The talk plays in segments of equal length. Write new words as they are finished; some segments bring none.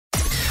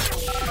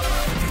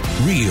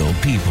Real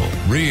people,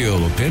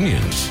 real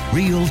opinions,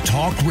 real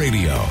talk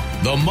radio.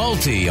 The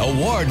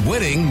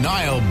multi-award-winning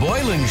Niall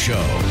Boylan Show.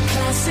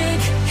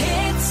 Classic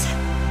hits.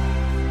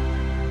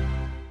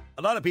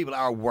 A lot of people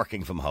are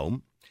working from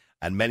home,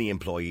 and many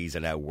employees are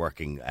now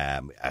working,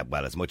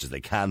 well, as much as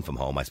they can from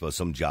home. I suppose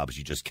some jobs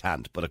you just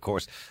can't. But of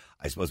course,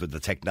 I suppose with the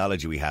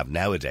technology we have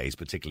nowadays,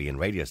 particularly in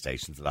radio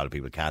stations, a lot of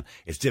people can.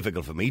 It's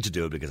difficult for me to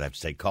do it because I have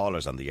to take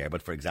callers on the air.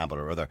 But for example,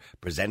 or other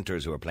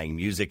presenters who are playing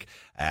music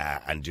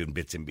and doing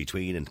bits in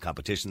between and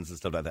competitions and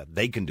stuff like that,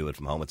 they can do it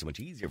from home. It's much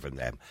easier for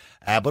them.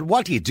 But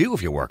what do you do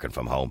if you're working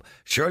from home?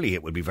 Surely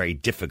it would be very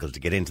difficult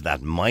to get into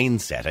that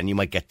mindset and you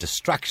might get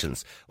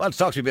distractions. Well, to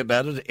talk to you a bit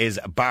about it is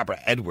Barbara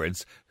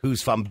Edwards,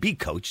 who's from Be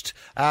Coached.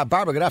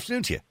 Barbara, good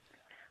afternoon to you.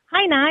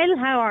 Hi, Niall.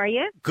 How are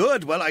you?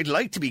 Good. Well, I'd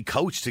like to be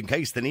coached in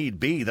case the need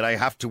be that I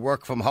have to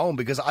work from home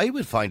because I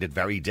would find it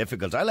very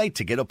difficult. I like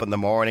to get up in the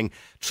morning,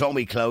 throw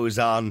my clothes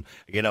on,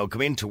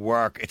 come into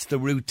work. It's the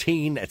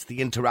routine, it's the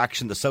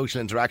interaction, the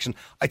social interaction.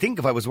 I think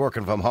if I was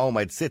working from home,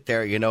 I'd sit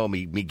there,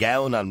 me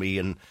gown on me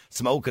and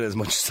smoke it as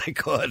much as I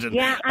could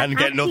and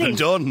get nothing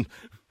done.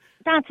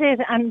 That's it,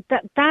 and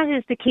that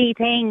is the key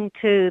thing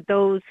to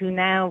those who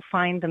now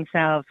find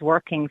themselves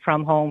working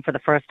from home for the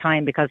first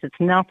time, because it's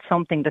not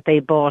something that they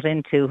bought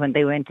into when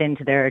they went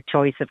into their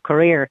choice of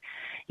career.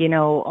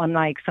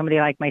 Unlike somebody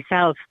like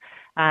myself,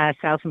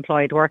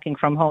 self-employed working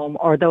from home,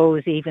 or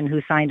those even who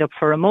signed up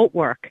for remote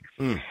work.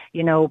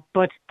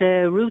 But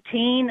the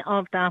routine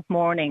of that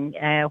morning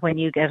when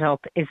you get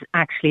up is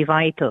actually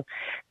vital,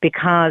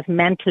 because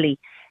mentally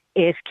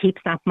it keeps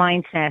that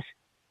mindset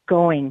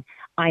going.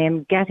 I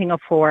am getting up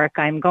for work,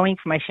 I'm going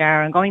for my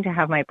shower, I'm going to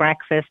have my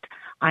breakfast,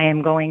 I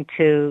am going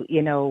to,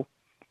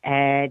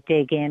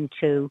 dig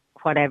into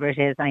whatever it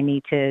is I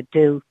need to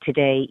do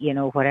today,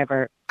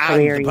 whatever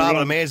career. And the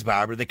problem is,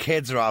 Barbara, the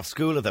kids are off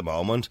school at the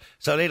moment,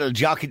 so little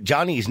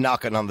Johnny's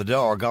knocking on the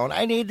door going,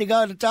 I need to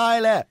go to the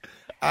toilet.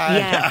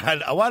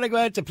 And I want to go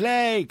out to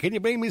play. Can you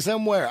bring me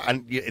somewhere?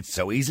 And it's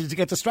so easy to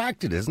get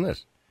distracted, isn't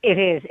it? It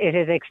is. It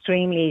is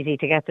extremely easy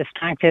to get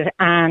distracted.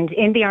 And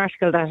in the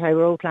article that I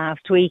wrote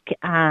last week,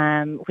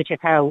 which is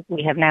how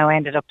we have now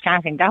ended up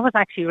chatting, that was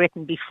actually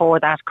written before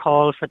that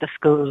call for the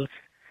schools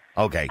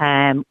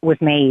was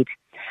made.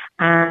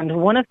 And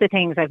one of the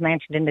things I've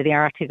mentioned in the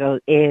article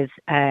is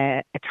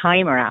a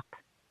timer app.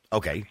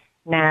 Okay.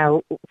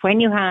 Now, when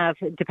you have,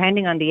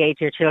 depending on the age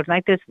of your children,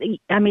 like this, you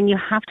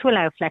have to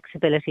allow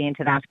flexibility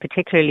into that,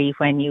 particularly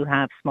when you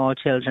have small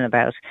children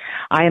about.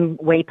 I'm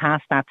way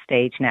past that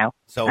stage now.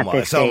 So am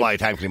I,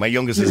 thankfully. My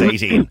youngest is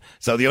 18.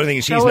 So the only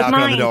thing she's knocking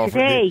on the door for...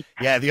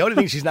 the only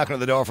thing she's knocking on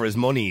the door for is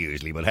money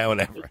usually, but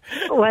however.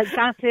 Well,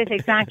 that's it,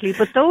 exactly.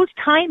 But those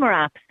timer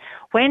apps,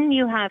 when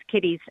you have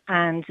kiddies,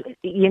 and,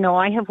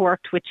 I have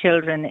worked with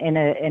children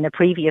in a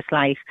previous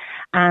life,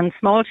 and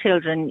small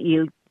children,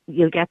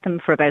 you'll get them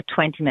for about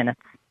 20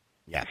 minutes.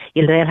 Yeah.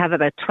 They'll have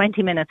about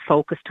 20 minutes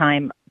focus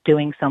time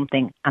doing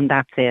something, and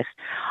that's it.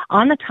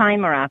 On the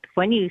timer app,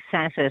 when you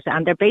set it,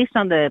 and they're based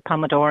on the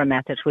Pomodoro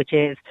method, which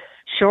is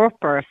short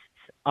bursts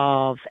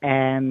of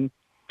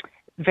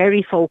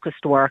very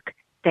focused work,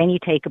 then you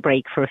take a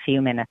break for a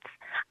few minutes,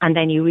 and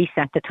then you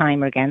reset the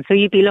timer again. So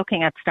you'd be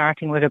looking at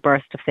starting with a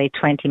burst of, say,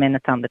 20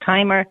 minutes on the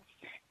timer,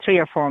 3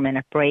 or 4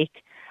 minute break,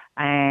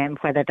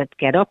 whether to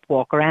get up,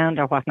 walk around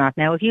or whatnot.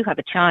 Now, if you have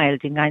a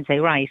child, you can kind of say,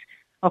 right,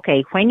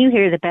 okay, when you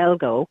hear the bell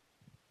go,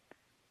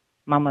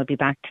 Mum will be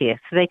back to you.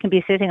 So they can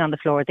be sitting on the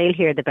floor, they'll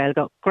hear the bell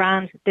go,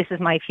 grand, this is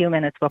my few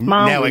minutes, but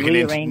Mum will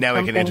rearrange Now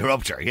I can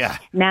interrupt her, yeah.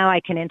 Now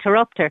I can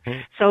interrupt her.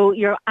 So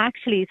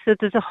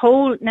there's a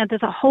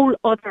whole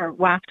other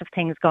waft of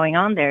things going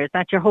on there, is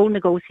that your whole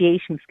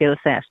negotiation skill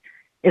set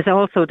is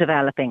also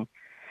developing.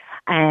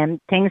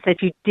 Things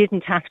that you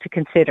didn't have to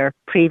consider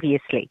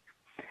previously.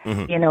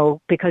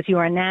 Because you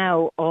are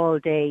now all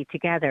day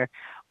together.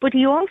 But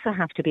you also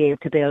have to be able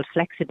to build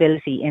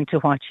flexibility into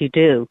what you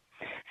do.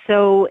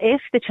 So if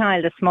the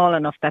child is small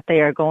enough that they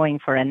are going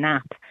for a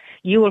nap,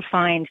 you will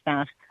find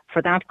that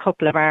for that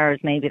couple of hours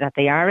maybe that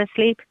they are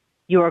asleep,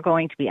 you are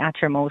going to be at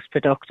your most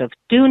productive.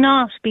 Do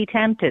not be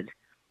tempted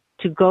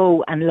to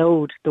go and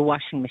load the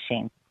washing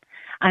machine.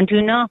 And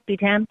do not be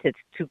tempted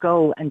to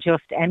go and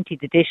just empty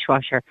the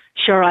dishwasher.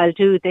 Sure, I'll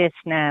do this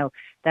now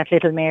that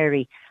little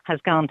Mary has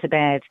gone to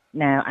bed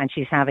now and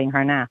she's having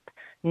her nap.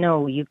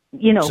 No, you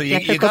know. So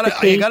you got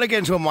to get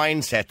into a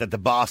mindset that the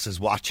boss is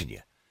watching you.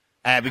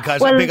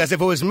 Because if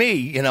it was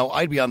me,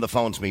 I'd be on the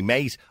phone to me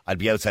mate. I'd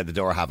be outside the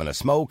door having a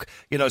smoke.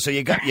 So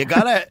you got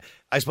to,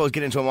 I suppose,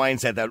 get into a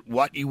mindset that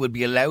what you would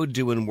be allowed to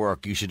do in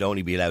work, you should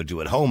only be allowed to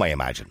do at home, I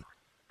imagine.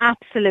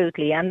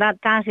 Absolutely, and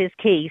that is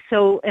key.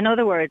 So, in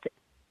other words,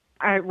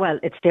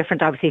 it's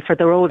different, obviously, for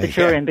the role that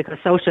you're in, because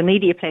social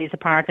media plays a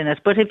part in it.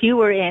 But if you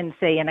were in,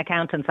 say, an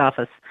accountant's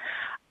office,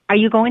 are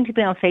you going to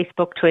be on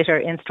Facebook,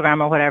 Twitter, Instagram,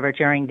 or whatever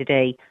during the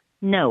day?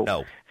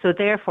 No. So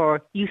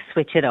therefore, you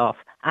switch it off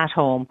at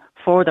home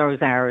for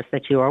those hours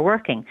that you are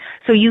working.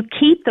 So you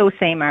keep those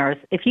same hours.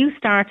 If you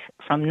start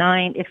from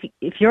 9,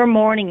 if your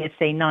morning is,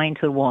 say, 9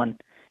 till 1,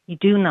 you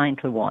do 9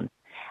 till 1.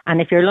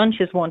 And if your lunch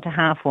is 1 to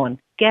half 1,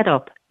 get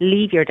up,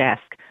 leave your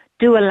desk,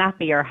 do a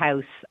lap of your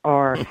house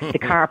or the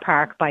car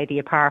park by the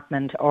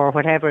apartment or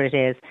whatever it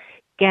is.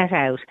 Get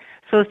out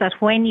so that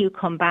when you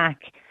come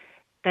back,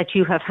 that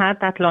you have had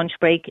that lunch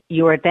break,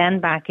 you are then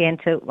back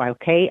into,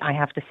 okay, I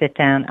have to sit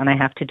down and I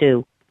have to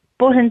do.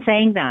 But in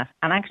saying that,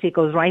 and actually it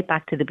goes right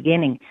back to the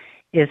beginning,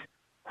 is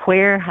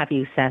where have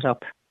you set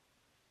up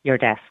your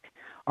desk?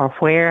 Or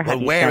where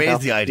have you set up your laptop? Where is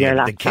the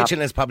idea? The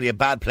kitchen is probably a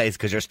bad place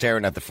because you're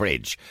staring at the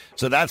fridge.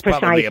 So that's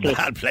probably a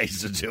bad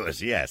place to do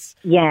it, yes.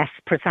 Yes,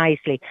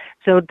 precisely.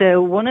 So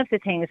one of the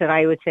things that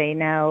I would say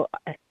now,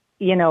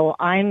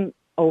 I'm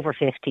over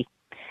 50.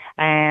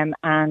 And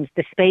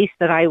the space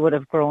that I would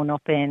have grown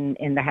up in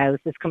the house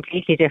is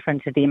completely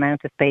different to the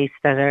amount of space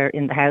that are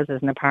in the houses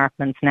and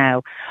apartments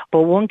now.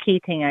 But one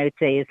key thing I would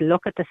say is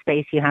look at the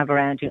space you have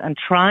around you and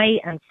try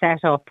and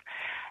set up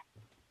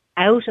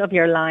out of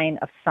your line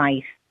of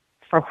sight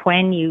for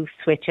when you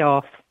switch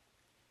off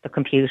the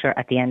computer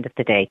at the end of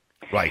the day.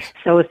 Right.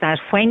 So that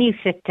when you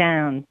sit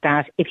down,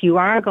 that if you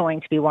are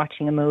going to be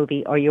watching a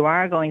movie or you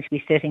are going to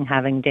be sitting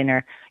having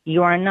dinner,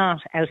 you are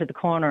not out of the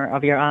corner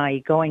of your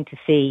eye going to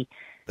see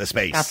the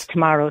space. That's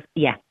tomorrow's,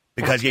 yeah.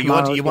 Because you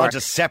want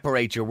to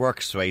separate your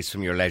workspace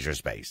from your leisure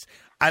space.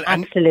 And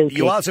absolutely.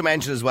 You also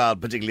mentioned as well,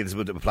 particularly this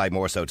would apply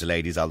more so to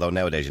ladies, although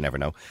nowadays you never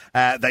know,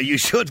 that you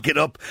should get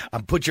up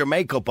and put your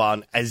makeup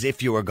on as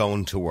if you were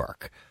going to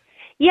work.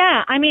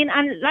 Yeah, I mean,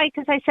 and like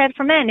as I said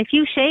for men, if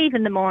you shave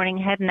in the morning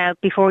heading out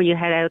before you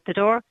head out the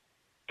door,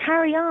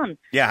 carry on.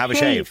 Yeah, have a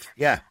shave.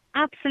 Yeah.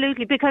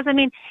 Absolutely, because I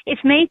mean, if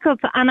makeup,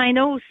 and I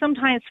know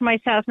sometimes for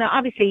myself, now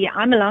obviously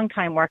I'm a long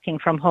time working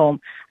from home,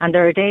 and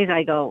there are days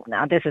I go,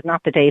 now this is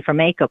not the day for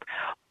makeup.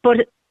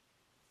 But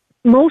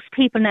most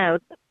people now,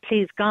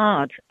 please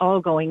God,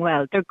 all going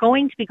well, they're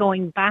going to be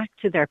going back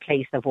to their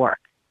place of work.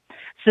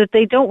 So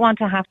they don't want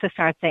to have to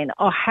start saying,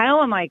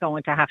 how am I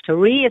going to have to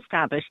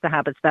re-establish the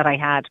habits that I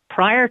had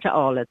prior to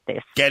all of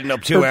this? Getting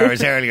up 2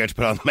 hours earlier to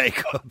put on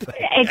makeup.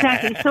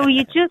 Exactly. So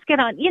you just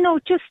get on,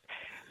 just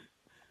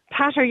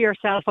patter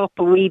yourself up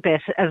a wee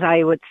bit, as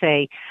I would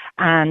say,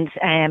 and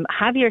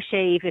have your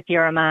shave if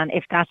you're a man,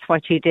 if that's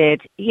what you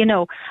did,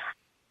 and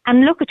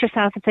look at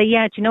yourself and say,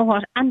 yeah, do you know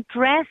what? And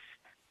dress.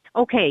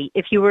 Okay,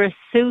 if you were a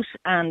suit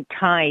and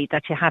tie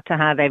that you had to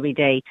have every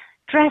day,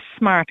 dress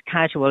smart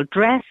casual,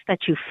 dress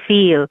that you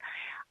feel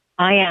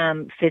I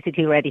am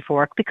physically ready for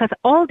work, because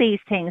all these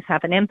things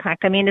have an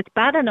impact. I mean, it's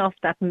bad enough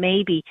that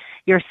maybe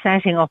you're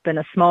setting up in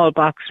a small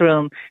box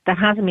room that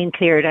hasn't been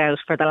cleared out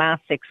for the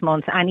last 6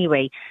 months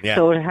anyway. Yeah.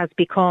 So it has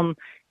become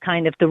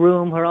kind of the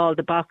room where all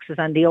the boxes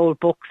and the old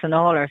books and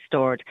all are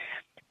stored.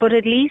 But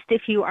at least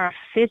if you are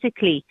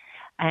physically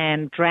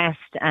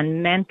dressed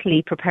and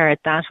mentally prepared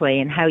that way,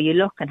 and how you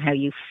look and how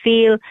you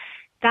feel,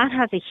 that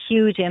has a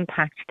huge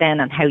impact then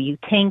on how you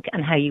think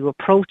and how you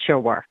approach your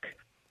work.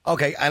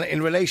 Okay, and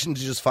in relation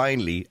to just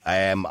finally,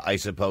 I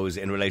suppose,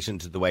 in relation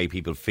to the way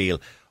people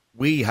feel,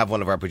 we have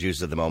one of our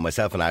producers at the moment,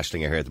 myself and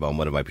Aisling are here at the moment,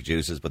 one of my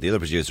producers, but the other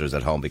producer is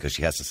at home because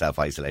she has to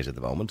self-isolate at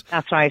the moment.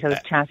 That's right, I was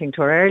chatting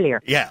to her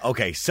earlier. Yeah,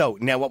 okay, so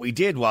now what we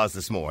did was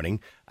this morning,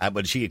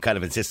 but she kind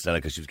of insisted on it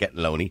because she was getting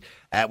lonely,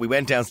 we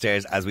went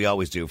downstairs, as we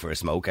always do, for a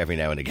smoke every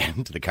now and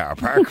again to the car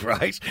park,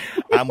 right?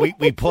 And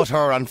we put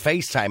her on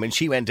FaceTime and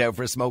she went out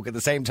for a smoke at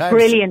the same time.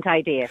 Brilliant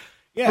idea.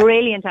 Yeah.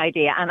 Brilliant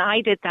idea. And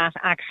I did that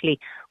actually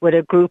with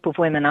a group of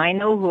women I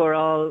know who are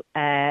all,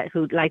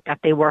 who like that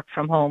they work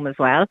from home as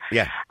well.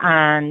 Yeah.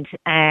 And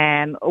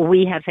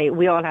we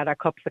all had our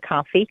cups of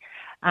coffee.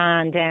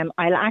 And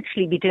I'll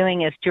actually be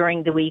doing it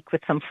during the week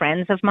with some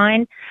friends of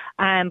mine.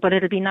 But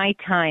it'll be night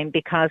time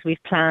because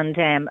we've planned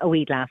a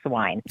wee glass of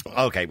wine.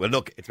 Okay, well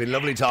look, it's been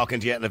lovely talking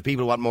to you. And if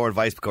people want more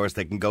advice, of course,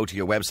 they can go to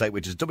your website,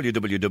 which is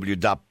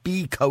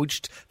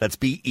www.becoached, that's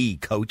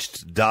becoached.ie,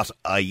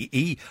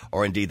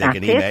 or indeed they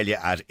can email you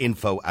at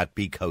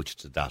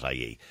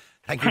info@becoached.ie.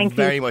 Thank you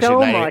very much. So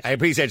much. I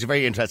appreciate you.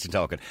 Very interesting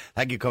talking.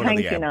 Thank you for coming on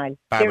the air. Niall.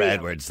 Barbara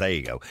Edwards, there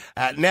you go.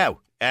 Now,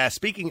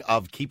 speaking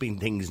of keeping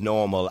things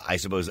normal, I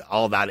suppose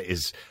all that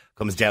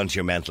comes down to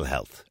your mental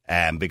health.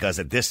 Because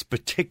at this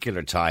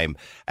particular time,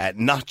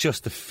 not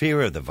just the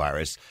fear of the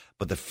virus,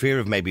 but the fear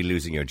of maybe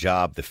losing your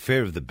job, the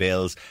fear of the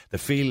bills, the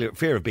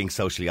fear of being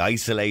socially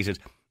isolated,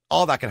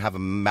 all that can have a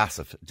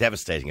massive,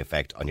 devastating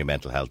effect on your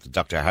mental health.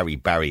 Dr. Harry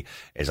Barry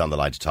is on the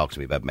line to talk to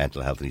me about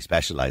mental health, and he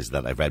specialises in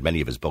that. I've read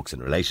many of his books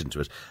in relation to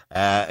it.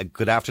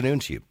 Good afternoon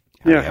to you.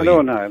 Yeah, hello,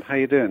 Niall. How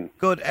you doing?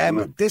 Good.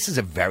 This is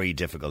a very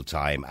difficult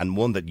time, and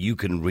one that you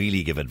can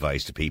really give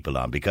advice to people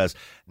on, because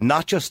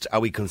not just are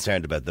we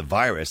concerned about the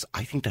virus,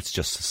 I think that's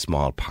just a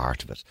small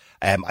part of it.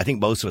 I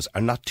think most of us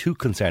are not too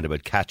concerned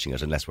about catching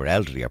it unless we're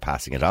elderly or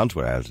passing it on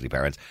to our elderly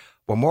parents.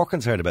 We're more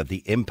concerned about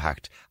the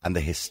impact and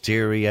the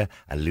hysteria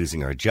and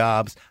losing our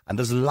jobs, and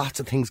there's lots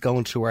of things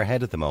going through our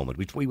head at the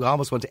moment. We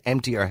almost want to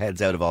empty our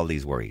heads out of all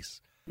these worries.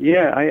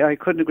 Yeah, I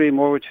couldn't agree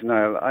more with you,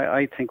 Niall.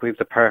 I think we've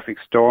the perfect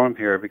storm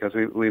here, because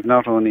we've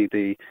not only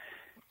the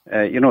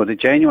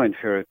genuine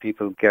fear of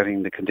people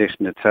getting the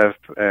condition itself,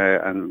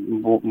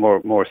 and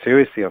more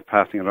seriously of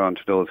passing it on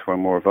to those who are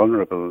more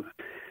vulnerable.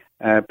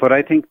 But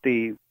I think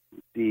the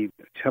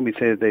shall we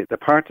say, the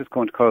part that's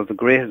going to cause the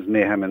greatest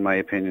mayhem, in my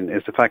opinion,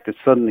 is the fact that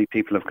suddenly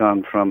people have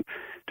gone from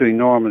doing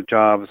normal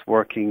jobs,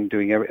 working,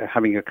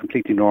 having a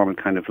completely normal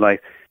kind of life,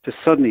 to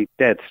suddenly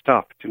dead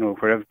stop,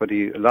 where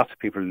lots of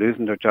people are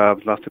losing their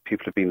jobs, lots of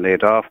people have been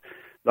laid off,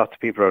 lots of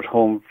people are at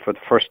home for the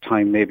first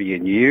time maybe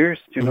in years,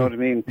 do you know what I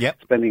mean?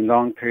 Yep. Spending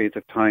long periods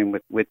of time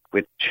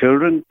with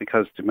children,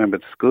 because remember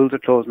the schools are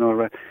closed and all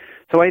that.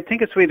 So I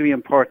think it's really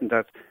important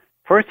that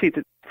first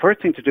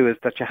thing to do is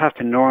that you have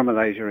to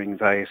normalise your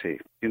anxiety.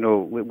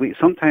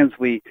 Sometimes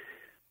we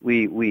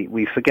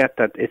forget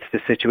that it's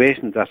the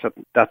situation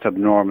that's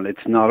abnormal.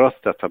 It's not us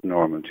that's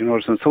abnormal. Do you know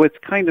what I'm saying? So it's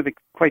kind of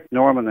quite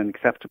normal and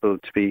acceptable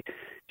to be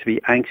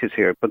anxious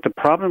here. But the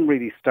problem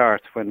really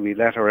starts when we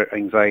let our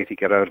anxiety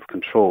get out of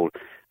control,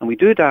 and we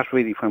do that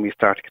really when we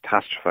start to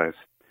catastrophize.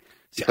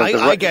 See,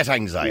 I get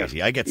anxiety.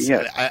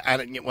 Yeah.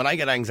 And when I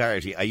get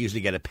anxiety, I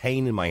usually get a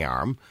pain in my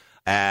arm.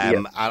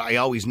 And I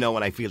always know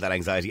when I feel that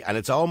anxiety, and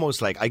it's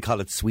almost like, I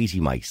call it sweetie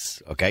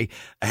mice, okay?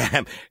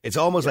 It's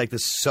almost like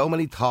there's so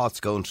many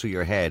thoughts going through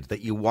your head that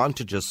you want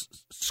to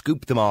just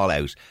scoop them all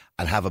out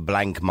and have a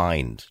blank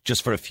mind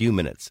just for a few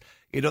minutes.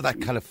 You know,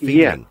 that kind of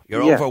feeling.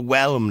 You're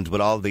overwhelmed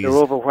with all these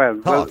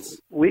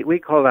thoughts. Well, we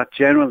call that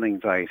general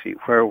anxiety,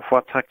 where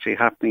what's actually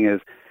happening is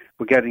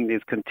we're getting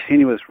this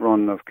continuous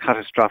run of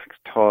catastrophic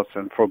thoughts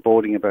and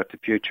foreboding about the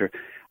future.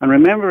 And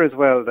remember as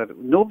well that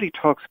nobody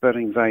talks about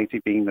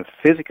anxiety being a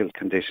physical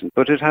condition,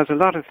 but it has a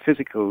lot of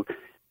physical,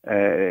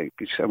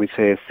 shall we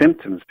say,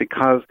 symptoms,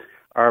 because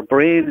our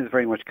brain is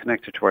very much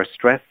connected to our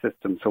stress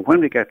system. So when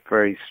we get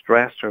very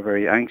stressed or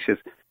very anxious,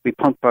 we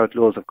pump out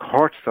loads of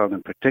cortisol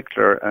in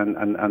particular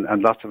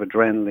and lots of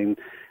adrenaline.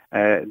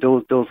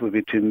 Those would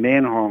be two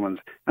main hormones.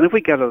 And if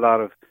we get a lot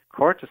of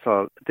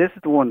cortisol, this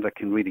is the one that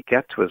can really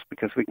get to us,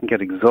 because we can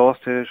get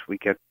exhausted, we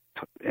get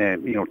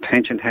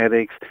tension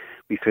headaches,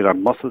 we feel our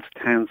muscles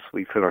tense,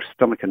 we feel our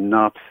stomach in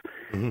knots,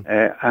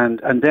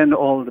 and then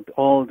all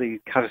the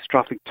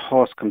catastrophic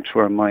thoughts come to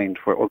our mind,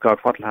 where, oh God,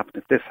 what will happen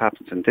if this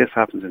happens and this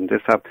happens and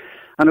this happens?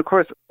 And of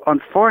course,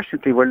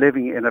 unfortunately, we're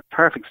living in a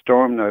perfect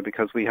storm now,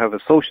 because we have a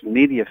social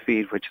media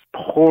feed which is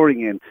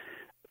pouring in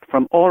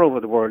from all over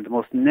the world the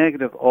most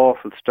negative,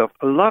 awful stuff,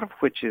 a lot of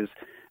which is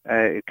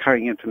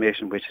carrying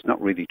information which is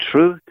not really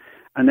true.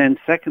 And then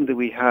secondly,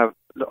 we have,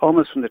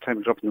 almost from the time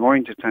we get up in the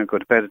morning to the time we go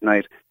to bed at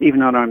night,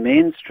 even on our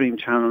mainstream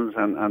channels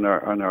and on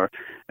our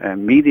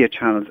media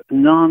channels,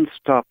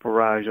 non-stop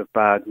barrage of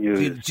bad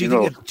news. Do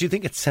you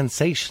think it's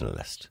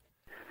sensationalist?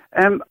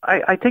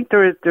 I think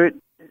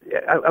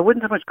I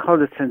wouldn't so much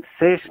call it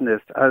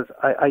sensationalist as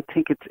I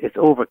think it's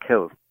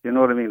overkill. You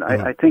know what I mean?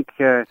 I think...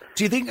 Do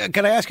you think...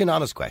 Can I ask you an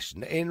honest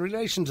question? In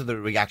relation to the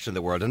reaction of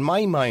the world, and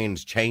my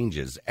mind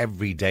changes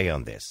every day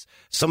on this.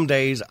 Some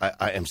days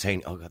I am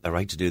saying, oh, God, they're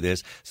right to do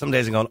this. Some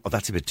days I'm going, oh,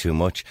 that's a bit too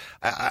much.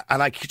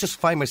 And I just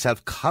find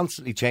myself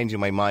constantly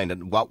changing my mind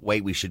and what way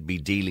we should be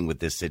dealing with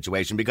this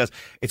situation. Because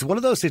it's one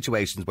of those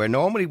situations where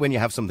normally when you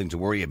have something to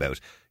worry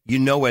about, you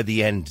know where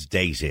the end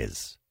date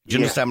is. Do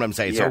you understand what I'm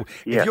saying? So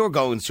if you're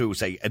going through,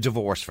 say, a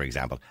divorce, for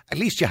example, at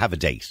least you have a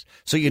date.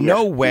 So you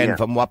know when,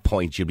 from what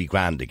point you'll be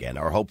grand again,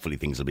 or hopefully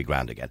things will be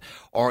grand again.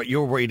 Or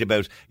you're worried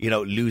about,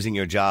 losing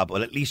your job.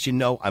 Well, at least you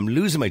know, I'm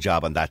losing my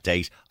job on that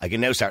date. I can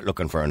now start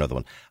looking for another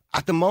one.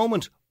 At the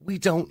moment, we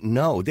don't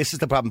know. This is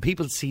the problem.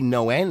 People see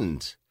no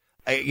end.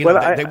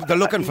 They're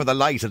looking for the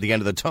light at the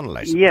end of the tunnel,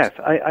 I suppose. Yes,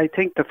 I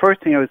think the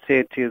first thing I would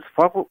say to you is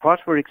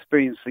what we're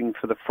experiencing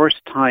for the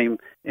first time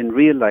in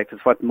real life is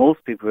what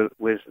most people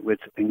with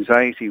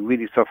anxiety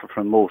really suffer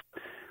from most,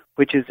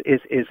 which is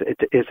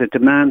a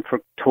demand for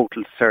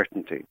total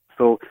certainty.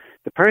 So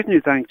the person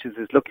who's anxious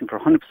is looking for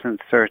 100%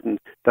 certain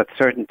that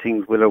certain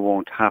things will or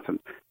won't happen.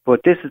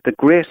 But this is the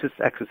greatest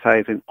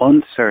exercise in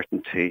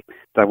uncertainty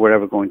that we're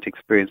ever going to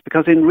experience.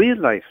 Because in real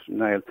life,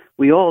 Niall,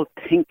 we all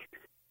think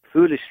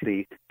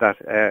foolishly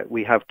that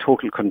we have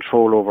total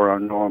control over our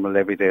normal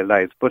everyday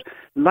lives. But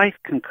life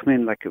can come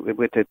in like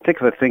with the click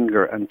of a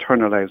finger and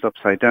turn our lives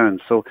upside down.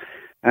 So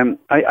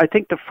I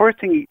think the first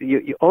thing,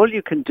 all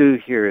you can do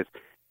here is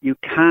you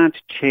can't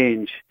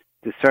change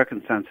the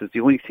circumstances.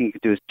 The only thing you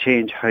can do is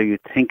change how you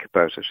think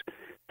about it.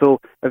 So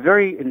a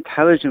very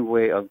intelligent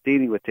way of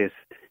dealing with this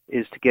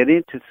is to get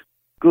into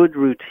good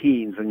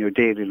routines in your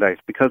daily life,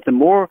 because the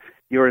more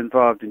you're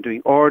involved in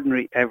doing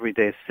ordinary,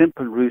 everyday,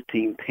 simple,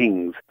 routine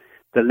things,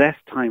 the less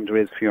time there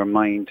is for your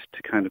mind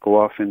to kind of go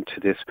off into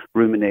this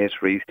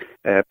ruminatory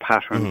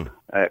pattern,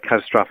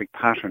 catastrophic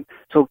pattern.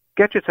 So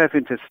get yourself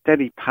into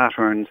steady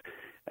patterns.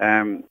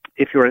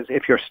 If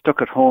you're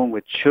stuck at home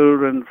with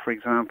children, for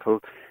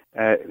example,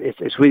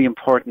 it's really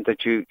important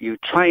that you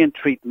try and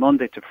treat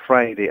Monday to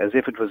Friday as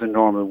if it was a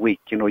normal week.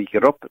 You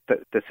get up at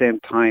the same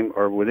time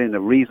or within a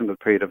reasonable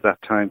period of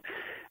that time.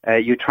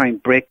 You try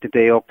and break the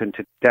day up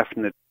into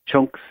definite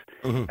chunks.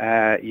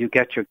 You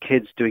get your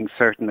kids doing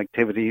certain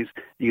activities.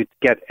 You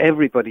get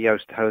everybody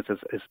out of the house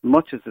as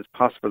much as is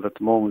possible at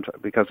the moment,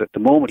 because at the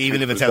moment,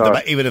 even if it's out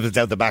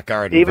the back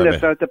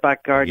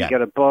garden, you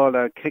get a ball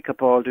out, kick a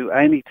ball, do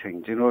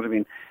anything. Do you know what I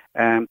mean?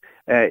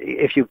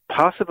 If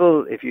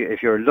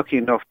you're lucky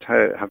enough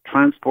to have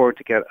transport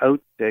to get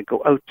out,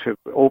 go out to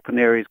open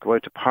areas, go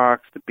out to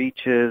parks, the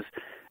beaches,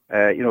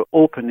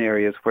 open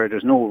areas where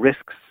there's no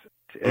risks,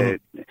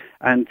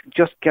 and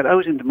just get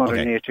out into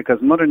Mother Nature,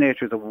 because Mother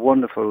Nature is a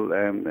wonderful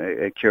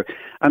cure.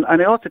 And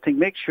I also think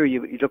make sure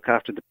you look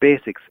after the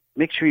basics.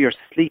 Make sure you're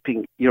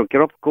sleeping.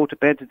 Get up, go to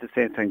bed at the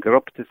same time, get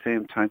up at the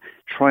same time.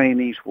 Try and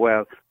eat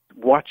well.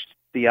 Watch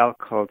the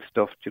alcohol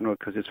stuff,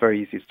 because it's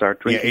very easy to start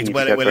drinking.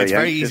 It's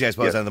very easy, I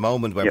suppose, at the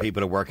moment when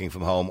people are working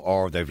from home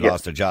or they've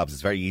lost their jobs.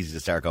 It's very easy to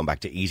start going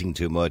back to eating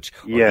too much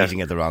or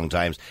eating at the wrong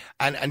times.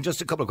 And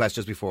just a couple of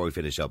questions before we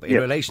finish up. In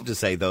relation to,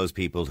 say, those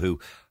people who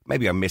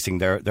maybe are missing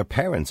their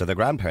parents or their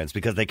grandparents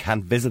because they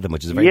can't visit them,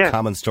 which is a very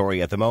common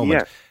story at the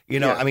moment.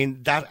 I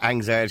mean, that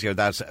anxiety or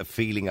that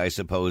feeling, I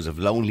suppose, of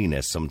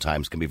loneliness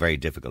sometimes can be very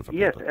difficult for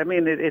people. Yes, I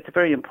mean, it's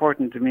very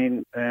important. I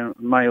mean,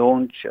 my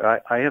own,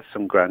 I have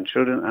some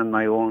grandchildren, and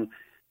my own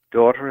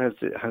daughter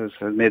has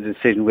made a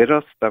decision with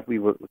us that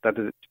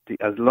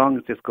as long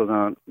as this goes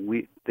on,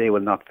 they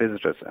will not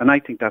visit us, and I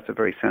think that's a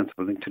very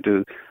sensible thing to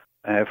do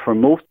for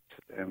most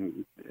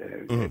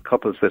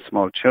couples with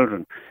small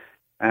children.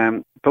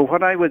 But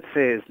what I would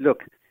say is,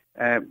 look,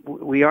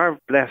 we are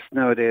blessed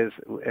nowadays.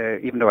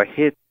 Even though I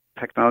hate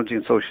technology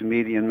and social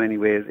media in many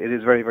ways, it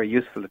is very, very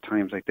useful at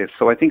times like this.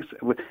 So I think,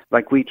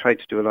 like we try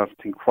to do a lot of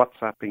things,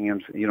 WhatsApping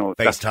and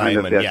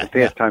FaceTime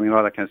FaceTime and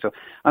all that kind of stuff.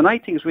 And I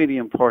think it's really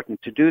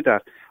important to do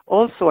that.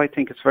 Also, I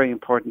think it's very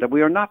important that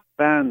we are not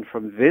banned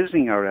from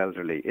visiting our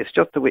elderly. It's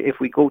just the way, if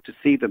we go to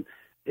see them,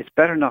 it's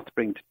better not to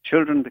bring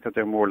children because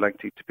they're more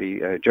likely to be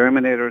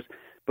germinators.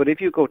 But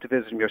if you go to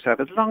visit them yourself,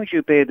 as long as you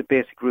obey the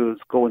basic rules,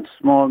 go in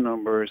small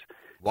numbers.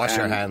 Wash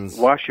your hands.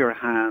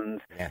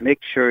 Yeah.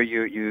 Make sure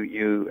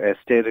you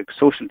stay at a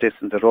social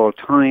distance at all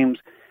times.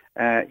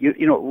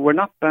 We're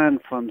not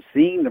banned from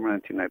seeing them or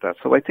anything like that.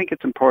 So I think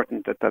it's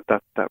important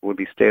that will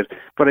be stated.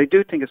 But I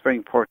do think it's very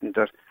important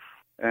that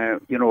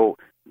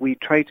we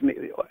try to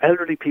make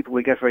elderly people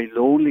will get very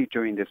lonely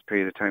during this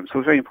period of time. So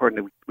it's very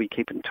important that we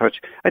keep in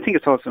touch. I think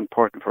it's also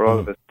important for all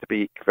of us to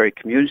be very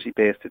community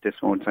based at this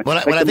moment in time.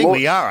 Well, I think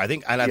we are. I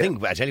think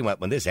I tell you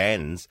what, when this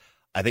ends,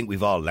 I think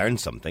we've all learned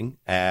something.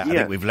 I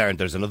think we've learned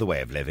there's another way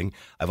of living.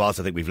 I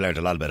also think we've learned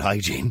a lot about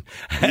hygiene.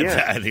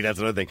 I think that's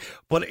another thing.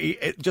 But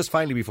just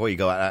finally, before you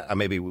go,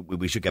 maybe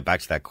we should get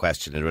back to that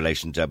question in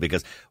relation to,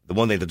 because the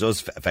one thing that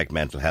does affect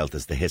mental health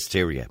is the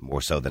hysteria,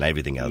 more so than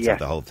everything else of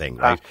the whole thing,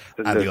 right?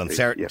 Absolutely. And the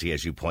uncertainty,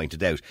 as you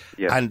pointed out.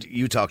 Yeah. And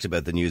you talked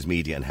about the news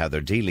media and how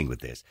they're dealing with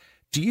this.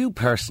 Do you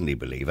personally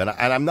believe, and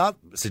I'm not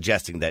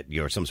suggesting that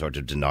you're some sort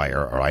of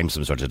denier or I'm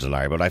some sort of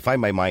denier, but I find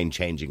my mind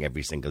changing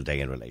every single day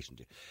in relation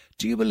to,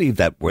 do you believe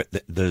that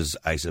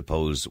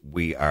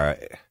we are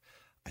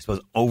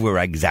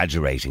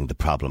over-exaggerating the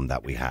problem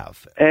that we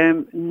have?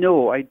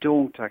 No, I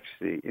don't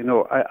actually.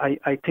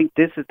 I think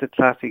this is the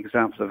classic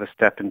example of a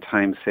step in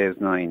time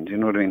saves nine. Do you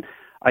know what I mean?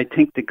 I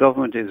think the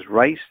government is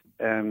right.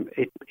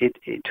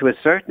 It to a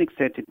certain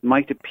extent, it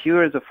might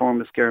appear as a form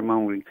of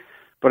scaremongering,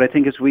 but I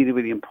think it's really,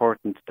 really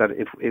important that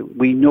if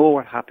we know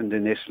what happened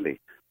in Italy,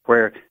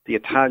 where the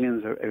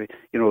Italians are,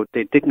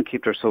 they didn't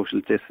keep their social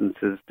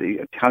distances. The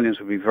Italians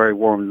would be very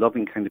warm,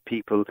 loving kind of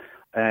people.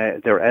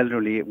 Their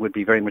elderly would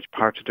be very much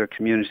part of their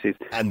communities.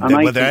 And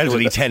their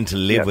elderly tend to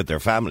live with their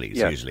families,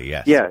 usually,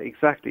 yes. Yeah,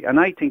 exactly. And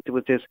I think there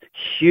was this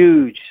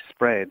huge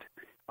spread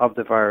of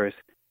the virus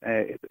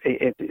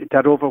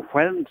that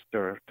overwhelmed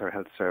their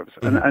health service.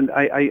 Mm-hmm. And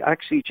I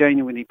actually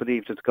genuinely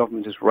believe that the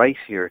government is right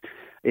here.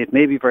 It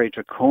may be very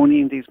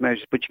draconian, these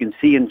measures, but you can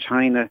see in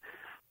China,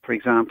 for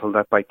example,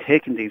 that by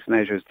taking these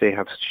measures, they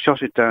have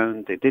shut it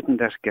down. They didn't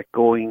let it get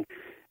going.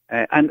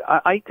 And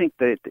I think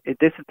that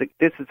this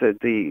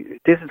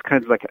is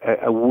kind of like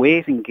a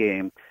waiting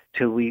game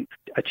till we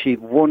achieve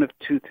one of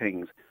two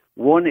things.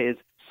 One is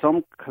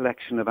some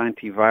collection of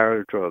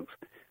antiviral drugs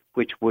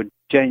which would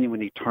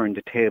genuinely turn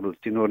the tables,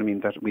 do you know what I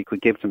mean, that we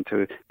could give them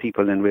to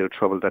people in real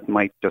trouble that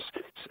might just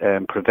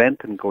prevent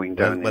them going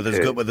down. Well,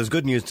 there's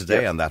good news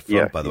today on that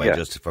front, by the way,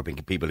 just for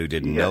people who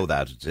didn't know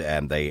that.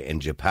 In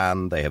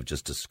Japan, they have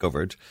just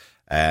discovered,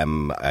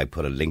 I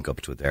put a link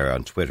up to it there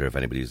on Twitter if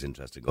anybody's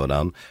interested going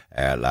on.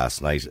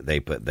 Last night,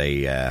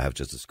 they have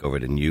just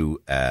discovered a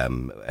new,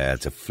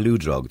 it's a flu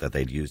drug that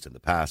they'd used in the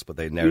past, but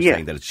they're now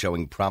saying that it's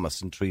showing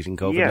promise in treating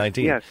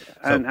COVID-19. Yes,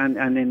 so,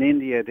 and in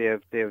India, they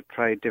have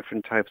tried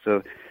different types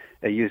of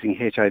using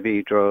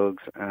HIV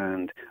drugs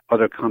and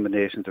other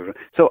combinations of.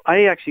 So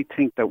I actually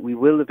think that we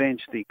will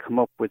eventually come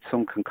up with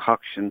some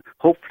concoction,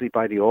 hopefully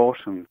by the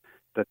autumn,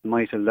 that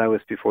might allow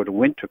us before the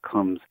winter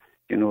comes,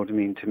 you know what I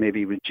mean, to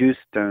maybe reduce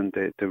down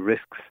the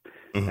risks.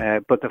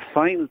 Mm-hmm. But the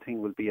final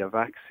thing will be a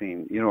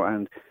vaccine,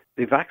 and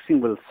the vaccine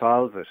will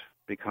solve it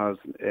because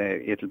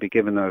it'll be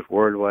given out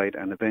worldwide,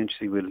 and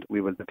eventually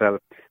we will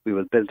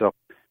build up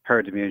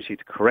herd immunity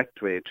the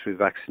correct way through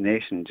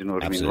vaccination, do you know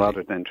what Absolutely. I mean,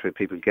 rather than through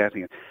people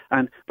getting it.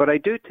 But I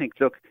do think,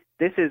 look,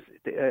 this is,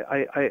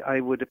 I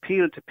would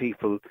appeal to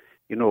people,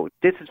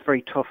 this is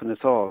very tough on us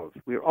all.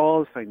 We're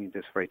all finding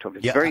this very tough.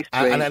 It's very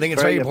strange. And I think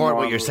it's very important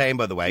what you're saying,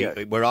 by the way.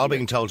 Yeah. We're all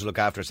being told to look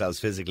after ourselves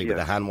physically with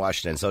the hand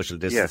washing and social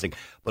distancing,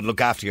 but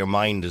look after your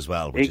mind as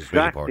well, which is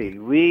really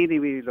important. Really,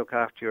 really look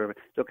after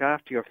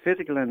your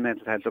physical and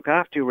mental health. Look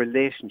after your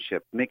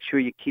relationship. Make sure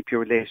you keep your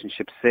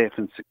relationship safe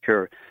and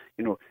secure.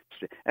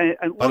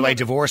 And by the way,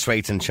 divorce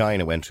rates in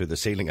China went through the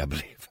ceiling, I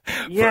believe,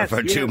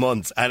 for 2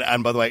 months.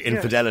 And by the way,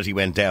 infidelity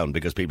went down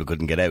because people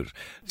couldn't get out.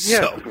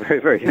 Yeah, very,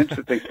 very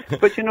interesting.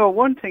 But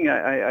one thing,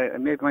 I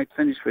maybe might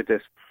finish with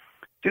this.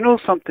 Do you know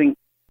something?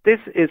 This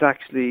is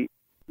actually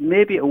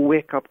maybe a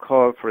wake-up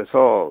call for us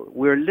all.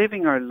 We're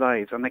living our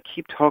lives, and I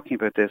keep talking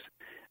about this,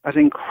 at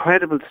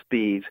incredible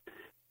speed,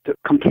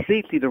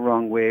 completely the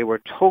wrong way. We're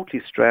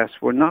totally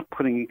stressed. We're not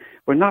putting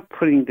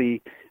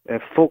the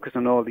focus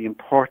on all the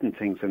important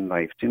things in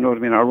life. Do you know what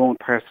I mean? Our own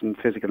personal,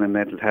 physical and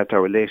mental health,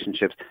 our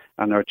relationships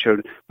and our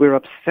children. We're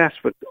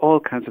obsessed with all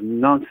kinds of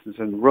nonsense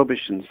and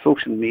rubbish and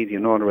social media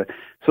and all of it.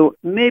 So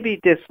maybe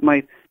this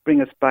might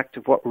bring us back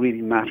to what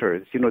really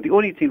matters. The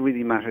only thing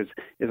really matters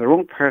is our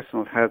own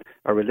personal health,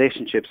 our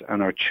relationships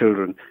and our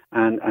children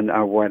and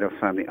our wider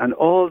family. And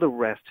all the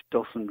rest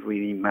doesn't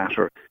really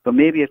matter. But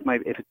maybe it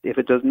might, if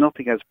it does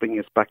nothing else, bring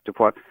us back to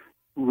what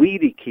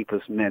really keep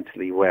us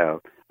mentally well.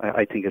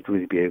 I think it would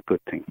really be a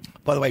good thing.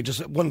 By the way,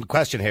 just one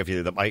question here for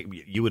you that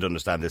you would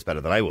understand this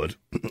better than I would.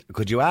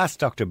 Could you ask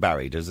Dr.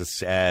 Barry, there's a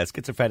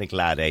schizophrenic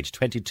lad, age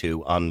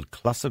 22, on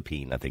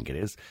clozapine, I think it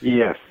is.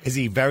 Yes. Is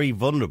he very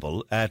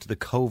vulnerable to the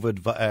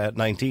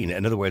COVID-19?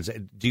 In other words,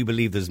 do you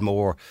believe there's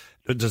more,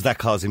 does that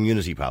cause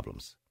immunity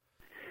problems?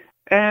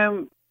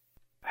 That's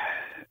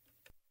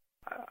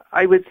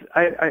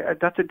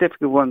a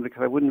difficult one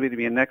because I wouldn't really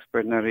be an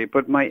expert in that area,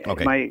 but my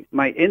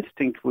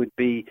instinct would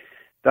be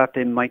that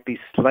they might be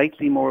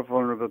slightly more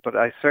vulnerable, but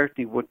I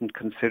certainly wouldn't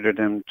consider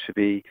them to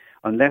be,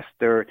 unless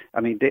they're,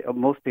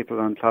 most people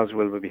on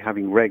Clozaril will be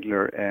having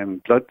regular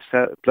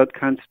blood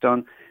counts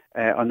done,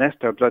 unless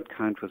their blood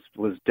count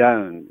was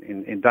down.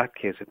 In that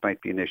case, it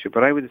might be an issue.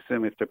 But I would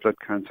assume if their blood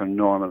counts are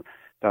normal,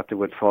 that they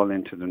would fall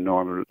into the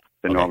normal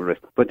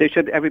risk. But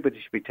everybody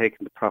should be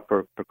taking the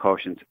proper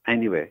precautions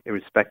anyway,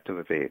 irrespective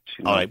of age.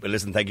 All right, well,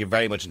 listen, thank you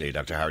very much indeed,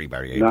 Dr. Harry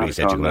Barry. I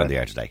appreciate you going on the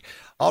air today.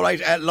 All right,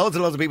 loads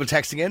and loads of people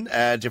texting in,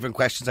 different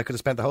questions. I could have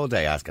spent the whole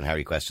day asking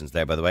Harry questions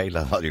there, by the way.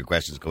 All your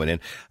questions coming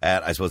in.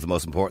 I suppose the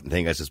most important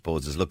thing,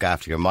 is look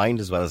after your mind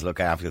as well as look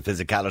after the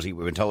physicality.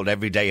 We've been told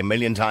every day a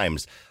million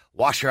times,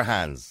 wash your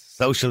hands,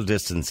 social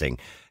distancing,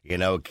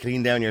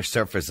 clean down your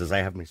surfaces. I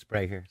have my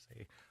spray here.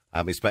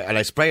 And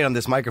I spray it on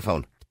this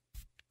microphone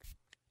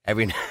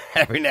every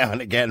now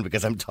and again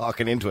because I'm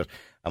talking into it.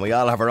 And we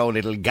all have our own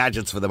little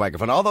gadgets for the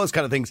microphone. All those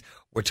kind of things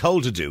we're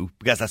told to do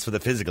because that's for the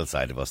physical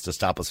side of us, to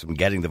stop us from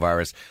getting the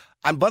virus.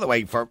 And by the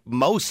way, for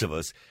most of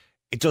us,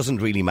 it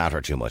doesn't really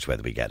matter too much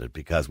whether we get it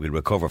because we'll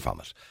recover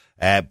from it.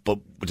 But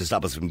to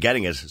stop us from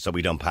getting it so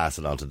we don't pass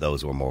it on to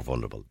those who are more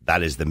vulnerable.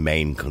 That is the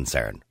main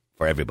concern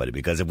for everybody,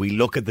 because if we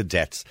look at the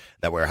deaths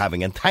that we're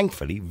having, and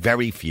thankfully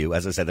very few,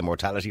 as I said, the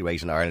mortality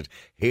rate in Ireland,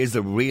 here's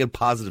the real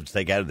positive to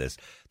take out of this.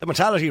 The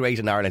mortality rate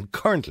in Ireland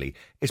currently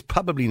is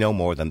probably no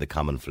more than the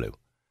common flu.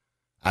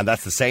 And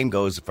that's the same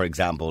goes, for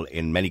example,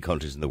 in many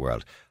countries in the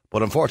world.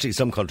 But unfortunately,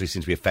 some countries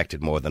seem to be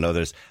affected more than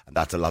others, and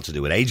that's a lot to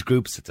do with age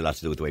groups, it's a lot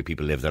to do with the way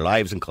people live their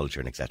lives and culture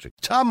and etc.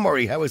 Tom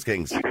Murray, how is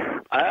things?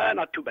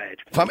 Not too bad.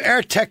 From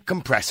AirTech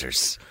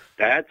Compressors.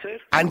 That's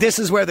it. And this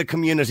is where the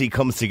community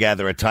comes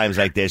together at times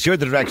like this. You're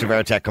the director of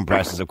AirTech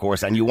Compressors, of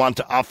course, and you want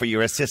to offer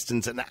your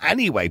assistance in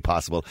any way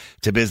possible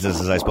to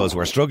businesses, I suppose, who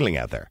are struggling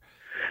out there.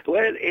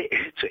 Well,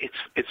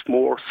 it's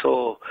more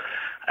so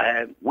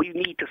we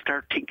need to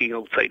start thinking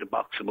outside the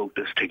box about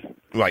this thing.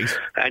 Right.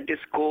 And this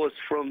goes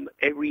from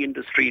every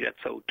industry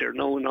that's out there.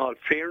 Now, in all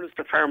fairness,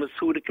 the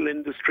pharmaceutical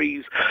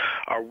industries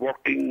are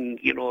working,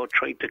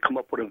 trying to come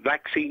up with a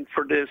vaccine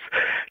for this.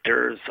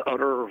 There's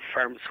other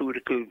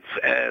pharmaceutical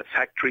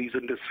factories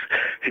in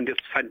this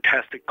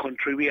fantastic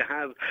country we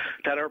have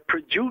that are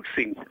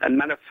producing and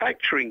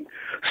manufacturing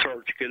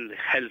surgical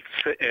health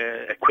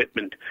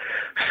equipment.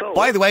 So,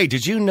 by the way,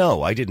 did you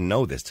know, I didn't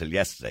know this till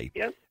yesterday,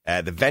 yeah.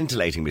 The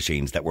ventilating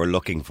machines that we're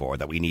looking for,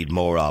 that we need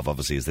more of,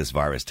 obviously, as this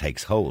virus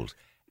takes hold,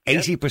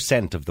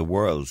 80% of the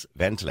world's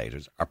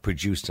ventilators are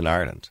produced in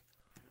Ireland.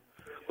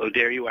 Well,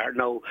 there you are.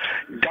 Now,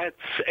 that's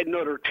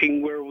another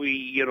thing where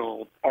we,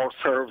 our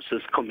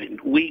services come in.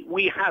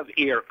 We have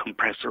air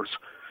compressors.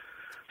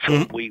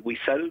 So we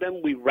sell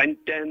them, we rent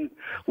them,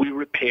 we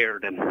repair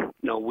them.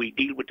 Now, we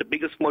deal with the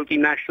biggest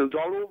multinationals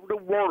all over the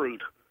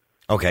world.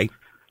 Okay.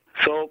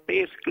 So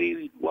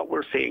basically what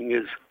we're saying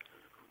is,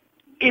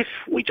 if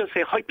we just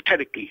say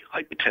hypothetically,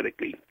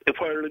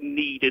 if Ireland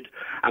needed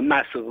a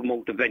massive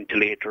amount of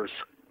ventilators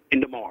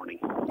in the morning.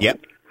 Yep.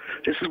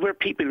 This is where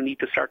people need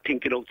to start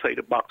thinking outside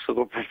the box of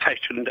a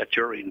profession that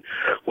you're in,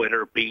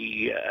 whether it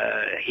be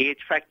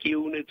HVAC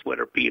units,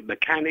 whether it be a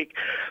mechanic,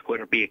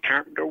 whether it be a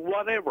carpenter,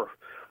 whatever.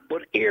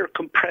 But air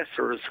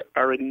compressors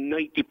are in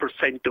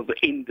 90% of the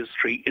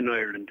industry in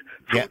Ireland.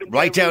 Yeah,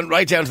 right down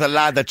to the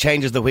lad that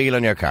changes the wheel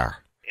on your car.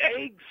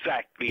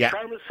 Exactly. Yeah.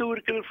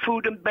 Pharmaceutical,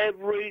 food and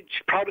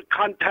beverage, product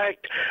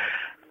contact,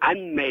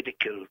 and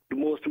medical. The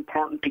most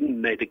important thing,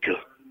 medical.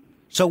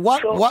 So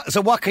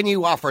what can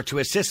you offer to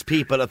assist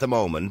people at the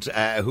moment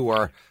who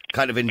are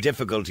kind of in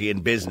difficulty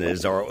in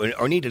business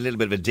or need a little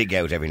bit of a dig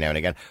out every now and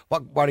again?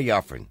 What are you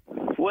offering?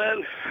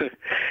 Well,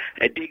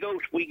 a dig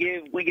out. We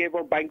gave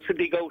our banks a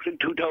dig out in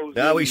 2000.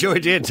 No, we sure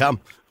did, Tom.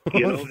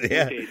 You know,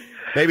 yeah. we did.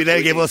 Maybe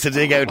they'll give us a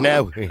dig out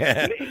now.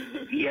 Yeah.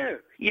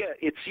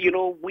 It's, you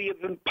know, we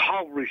have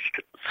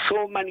impoverished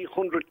so many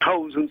hundred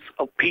thousands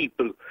of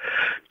people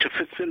to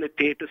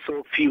facilitate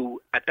so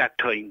few at that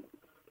time.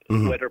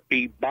 Mm-hmm. Whether it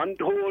be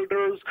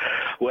bondholders,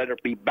 whether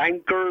it be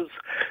bankers,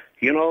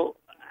 you know,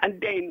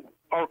 and then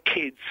our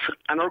kids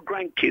and our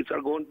grandkids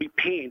are going to be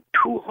paying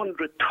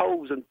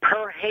 $200,000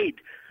 per head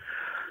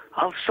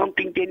of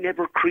something they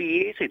never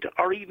created,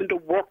 or even the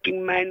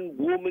working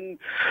woman,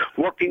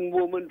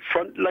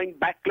 frontline,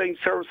 backline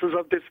services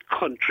of this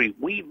country.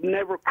 We've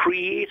never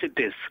created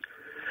this.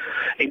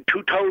 In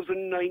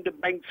 2009, the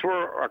banks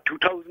or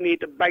 2008,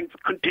 the banks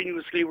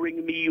continuously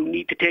ringing me, you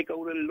need to take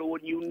out a loan,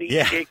 you need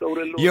to take out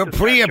a loan. You're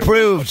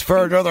pre-approved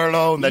for another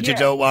loan that you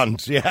don't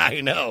want. Yeah,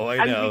 I know.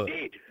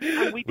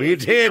 And we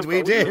did.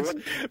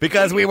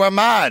 Because we were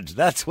mad.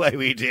 That's why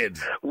we did.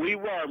 We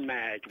were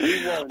mad.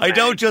 I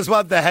don't just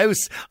want the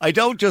house, I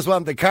don't just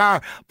want the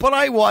car, but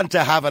I want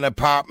to have an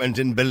apartment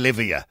in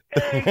Bolivia.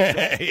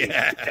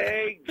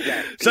 Exactly.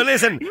 So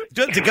listen,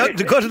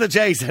 to go to the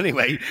chase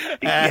anyway,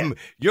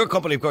 your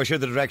company, of course, you're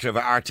the director of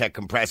Airtech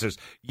Compressors.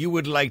 You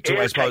would like to, Airtech,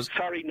 I suppose...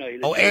 Sorry, Niall.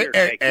 Oh,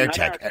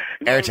 Airtech.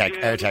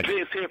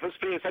 Safer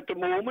space at the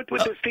moment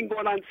with this thing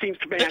going on seems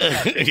to be...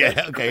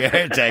 Yeah, okay,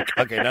 Airtech.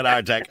 Okay, not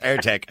Airtech,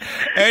 Airtech.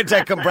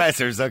 Airtech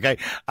Compressors, okay.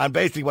 And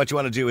basically what you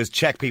want to do is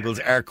check people's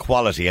air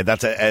quality, and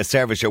that's a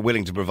service you're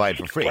willing to provide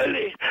for free. Well,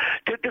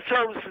 the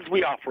services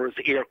we offer is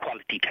air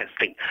quality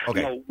testing.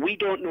 Okay. Now, we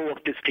don't know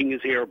if this thing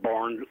is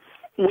airborne.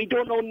 We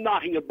don't know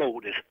nothing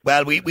about it.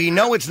 Well, we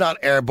know it's not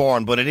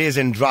airborne, but it is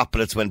in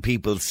droplets when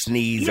people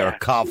sneeze or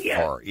cough.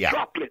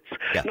 Droplets.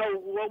 Yeah. Now,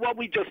 what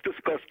we just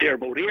discussed there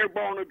about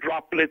airborne or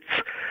droplets,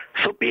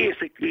 so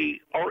basically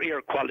our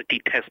air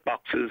quality test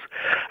boxes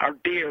are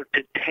there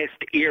to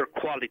test air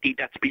quality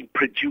that's been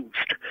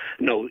produced.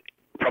 Now,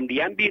 from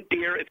the ambient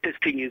air, if this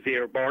thing is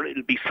airborne,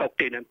 it'll be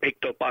sucked in and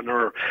picked up on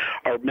our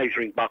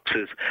measuring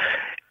boxes.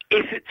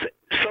 If it's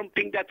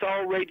something that's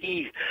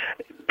already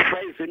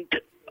present,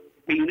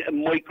 being a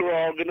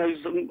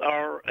microorganism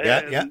or,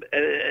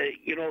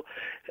 you know,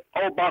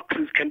 our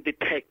boxes can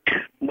detect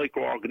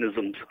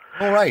microorganisms.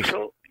 All right.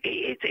 So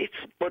it's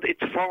for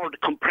the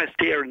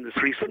compressed air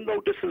industry. So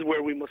no, this is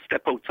where we must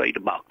step outside the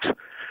box.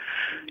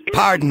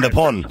 Pardon the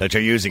pun that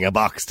you're using a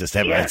box to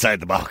step outside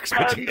the box.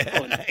 We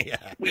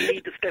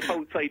need to step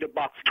outside the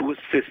box to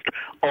assist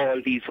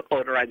all these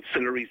other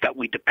ancillaries that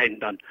we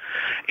depend on.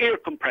 Air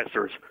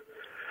compressors,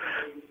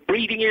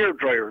 breathing air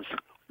dryers.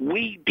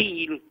 We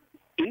deal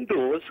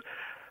indoors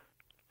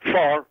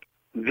for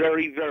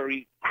very,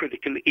 very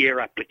critical air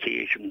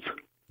applications.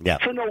 Yeah.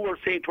 So now we're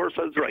saying to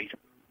ourselves, right,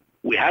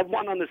 we have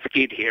one on the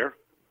skid here,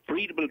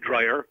 breathable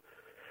dryer,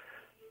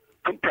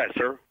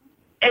 compressor,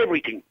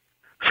 everything.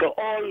 So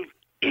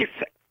if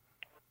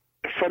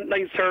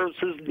frontline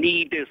services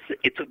need this,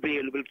 it's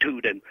available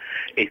to them.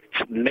 It's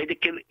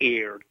medical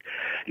air.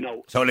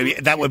 No. So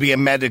that would be a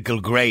medical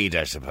grade,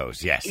 I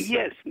suppose, yes.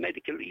 Yes,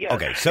 medical, yes.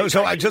 Okay, so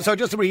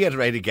just to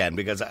reiterate again,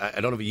 because I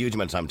don't have a huge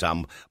amount of time,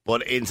 Tom,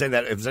 but in saying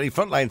that if there's any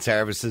frontline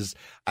services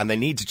and they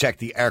need to check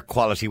the air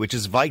quality, which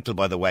is vital,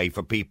 by the way,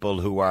 for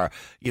people who are,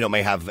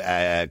 may have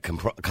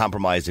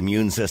compromised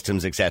immune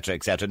systems,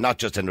 etc., not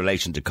just in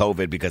relation to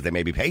COVID, because they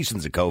may be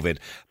patients of COVID,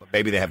 but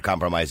maybe they have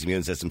compromised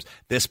immune systems.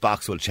 This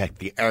box will check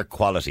the air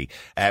quality,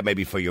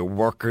 maybe for your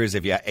workers,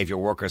 if your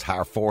workers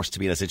are forced to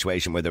be in a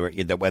situation where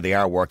they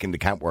are working, they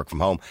can't work from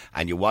home,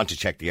 and you want to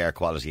check the air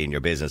quality in your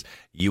business,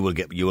 you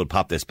will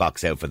pop this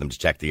box out for them to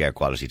check the air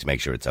quality to make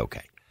sure it's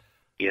okay.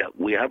 Yeah,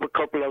 we have a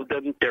couple of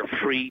them. They're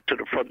free to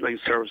the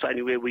frontline service.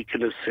 Anyway, we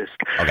can assist.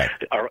 Okay.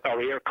 Our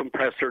air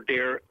compressor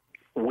there,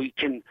 we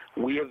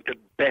have the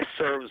best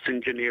service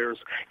engineers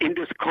in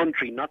this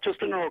country, not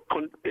just in our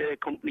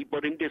company,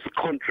 but in this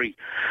country,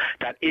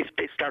 that if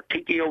they start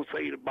thinking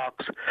outside the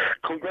box,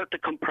 convert the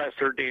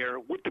compressor there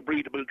with the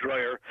breathable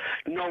dryer.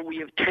 Now we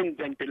have 10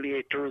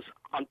 ventilators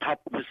on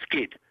top of a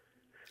skid.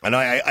 And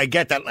I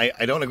get that.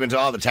 I don't go into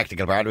all the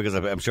technical part because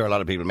I'm sure a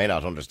lot of people may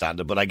not understand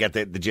it, but I get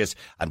the gist,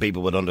 and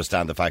people would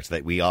understand the fact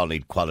that we all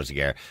need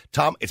quality air.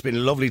 Tom, it's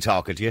been lovely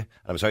talking to you.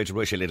 I'm sorry to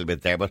rush you a little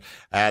bit there, but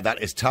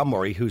that is Tom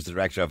Murray, who's the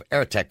director of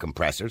Airtech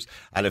Compressors.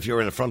 And if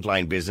you're in a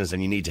frontline business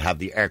and you need to have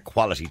the air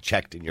quality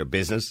checked in your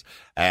business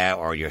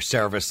or your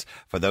service,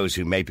 for those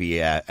who may be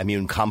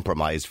immune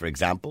compromised, for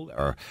example,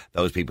 or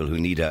those people who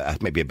need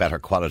maybe a better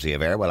quality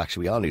of air, well,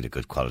 actually, we all need a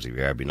good quality of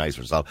air. It'd be nice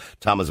for us all.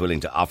 Tom is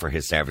willing to offer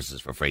his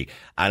services for free.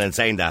 And in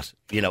saying that,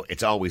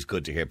 it's always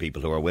good to hear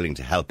people who are willing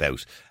to help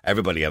out.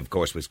 Everybody, of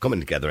course, was coming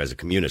together as a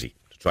community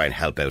to try and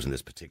help out in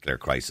this particular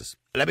crisis.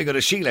 Let me go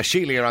to Sheila.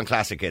 Sheila, you're on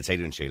Classic Hits. How you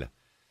doing, Sheila?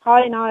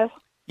 Hi, Niall.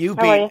 You've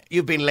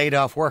been laid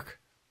off work.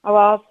 I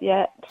was,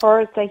 yeah,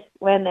 Thursday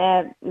when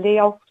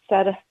Leo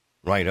said it.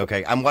 Right,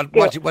 okay. And what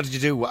did you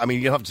do? I mean,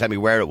 you don't have to tell me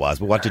where it was,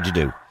 but what did you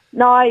do?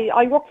 No,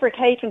 I work for a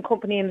catering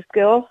company in the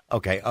school.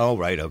 Okay, oh,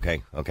 right,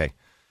 okay.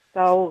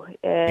 So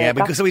yeah,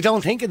 because we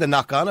don't think of the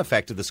knock-on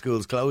effect of the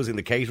schools closing,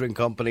 the catering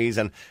companies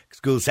and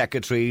school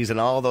secretaries and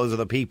all those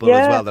other people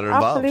as well that are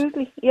involved.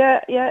 Absolutely.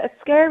 Yeah, it's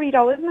scary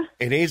though, isn't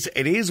it?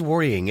 It is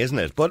worrying, isn't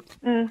it? But,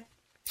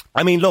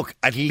 I mean, look,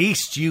 at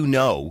least you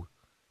know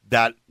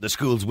that the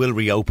schools will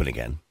reopen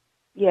again.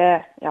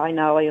 Yeah, I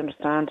know, I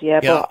understand,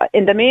 but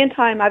in the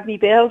meantime, I've me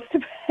bills to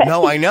pay.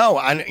 No, I know,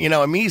 and,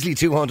 a measly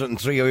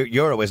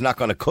 €203 is not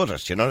going to cut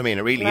us, you know what I mean?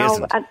 It really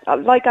isn't. And,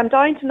 I'm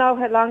dying to know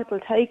how long it will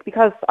take,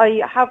 because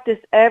I have this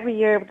every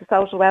year with the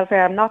social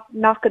welfare. I'm not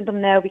knocking them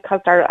now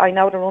because I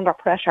know they're under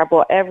pressure,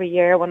 but every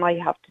year when I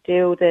have to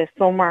do the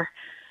summer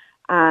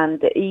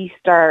and the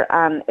Easter,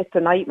 and it's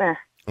a nightmare.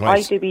 Right.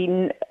 I do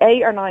be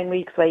 8 or 9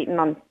 weeks waiting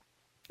on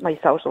my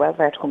social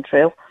welfare to come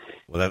through.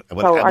 Well,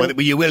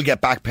 you will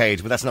get back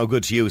paid, but that's no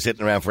good to you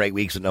sitting around for 8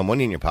 weeks with no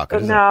money in your pocket,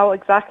 is it? No,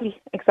 exactly.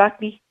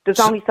 There's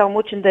only so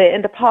much in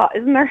the pot,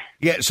 isn't there?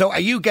 Yeah, so are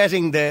you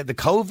getting the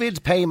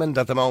COVID payment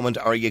at the moment,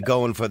 or are you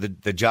going for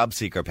the job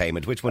seeker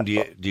payment? Which one do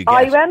you get?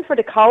 I went for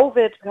the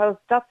COVID because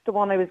that's the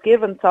one I was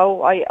given,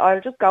 so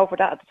I'll just go for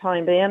that at the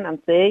time being and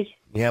see.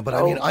 Yeah, but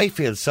I mean, I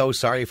feel so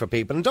sorry for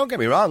people. And don't get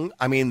me wrong,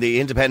 I mean, the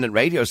independent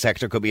radio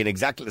sector could be in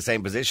exactly the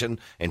same position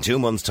in 2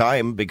 months'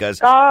 time because...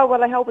 Oh,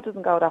 well, I hope it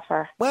doesn't go that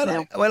far. Well,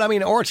 I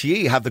mean,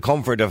 RTE have the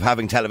comfort of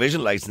having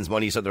television licence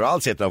money, so they're all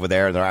sitting over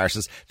there in their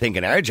arses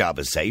thinking our job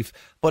is safe.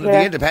 But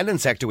the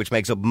independent sector, which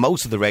makes up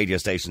most of the radio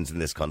stations in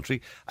this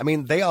country, I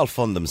mean, they all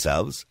fund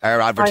themselves. Our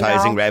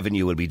advertising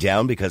revenue will be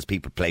down because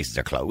places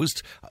are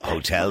closed.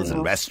 Hotels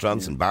and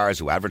restaurants and bars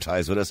who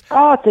advertise with us.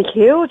 Oh, it's a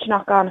huge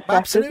knock-on effect,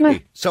 Absolutely.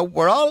 Isn't it? So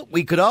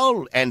we could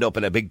all end up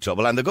in a big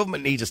trouble, and the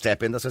government needs to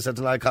step in. That's what I said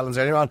to Niall Collins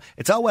earlier on.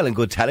 It's all well and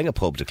good telling a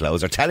pub to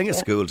close or telling a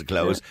school to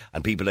close,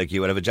 and people like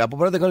you would have a job, but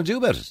what are they going to do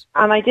about it?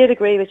 And I did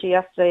agree with you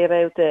yesterday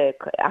about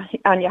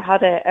and you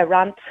had a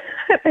rant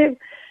about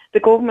the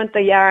government.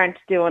 They aren't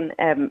doing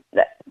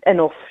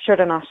enough, sure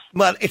they're not.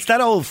 Well, it's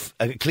that old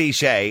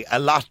cliche, a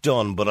lot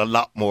done, but a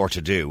lot more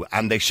to do,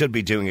 and they should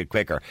be doing it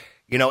quicker.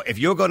 If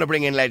you're going to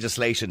bring in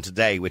legislation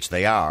today, which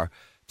they are,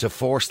 to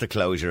force the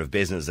closure of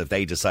business, if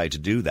they decide to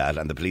do that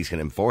and the police can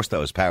enforce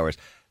those powers,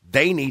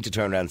 they need to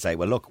turn around and say,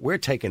 well, look, we're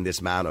taking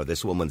this man or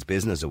this woman's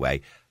business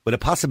away with a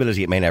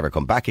possibility it may never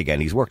come back again.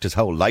 He's worked his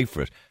whole life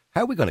for it.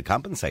 How are we going to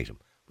compensate him?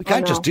 We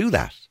can't just do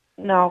that.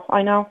 No,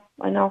 I know.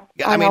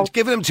 Yeah, I mean,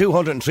 giving him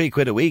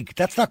 £203 a week,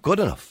 that's not good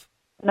enough.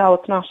 No,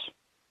 it's not.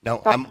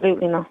 No,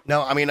 absolutely not.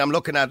 No, I mean, I'm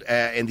looking at,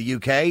 in the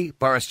UK,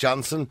 Boris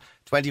Johnson,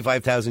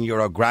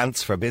 €25,000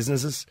 grants for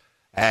businesses.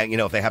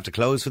 If they have to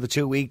close for the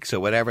 2 weeks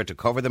or whatever to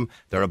cover them,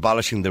 they're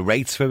abolishing the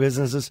rates for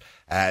businesses.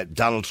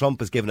 Donald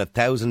Trump has given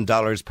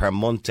 $1,000 per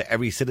month to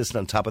every citizen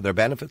on top of their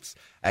benefits.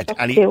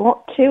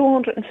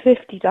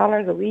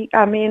 $250 a week.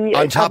 I mean,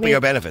 on top of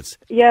your benefits.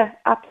 Yeah,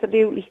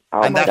 absolutely.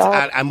 Oh,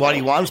 and what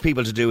he wants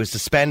people to do is to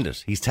spend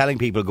it. He's telling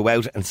people go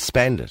out and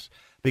spend it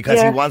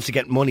because he wants to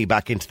get money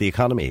back into the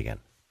economy again.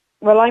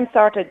 Well, I'm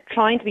sort of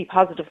trying to be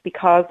positive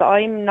because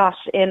I've no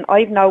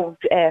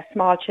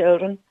small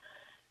children.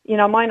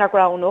 Mine are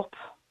grown up,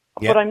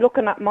 but I'm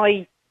looking at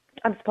I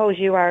suppose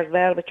you are as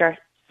well with your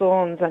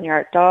sons and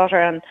your daughter,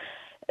 and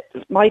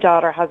my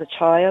daughter has a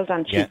child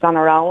and she's on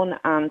her own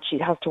and she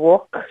has to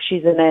work.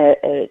 She's in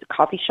a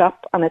coffee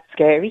shop and it's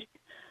scary.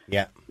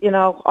 Yeah.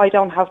 I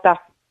don't have that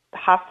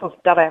hassle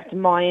that I have to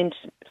mind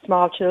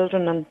small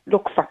children and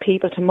look for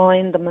people to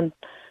mind them and,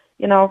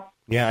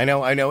 Yeah, I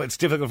know. It's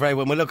difficult for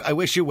everyone. Well, look, I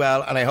wish you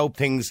well, and I hope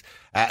things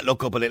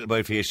look up a little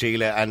bit for you,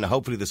 Sheila, and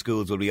hopefully the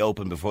schools will be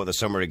open before the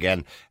summer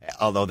again,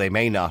 although they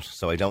may not,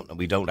 so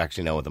we don't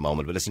actually know at the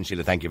moment. But listen,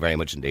 Sheila, thank you very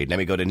much indeed. Let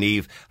me go to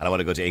Niamh, and I want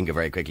to go to Inga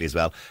very quickly as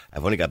well.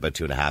 I've only got about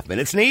 2.5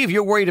 minutes. Niamh,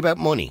 you're worried about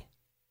money.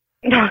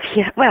 Oh,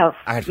 yeah, well,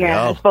 I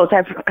suppose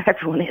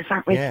everyone is,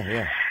 aren't we?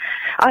 Yeah.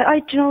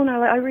 I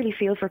really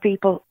feel for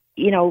people,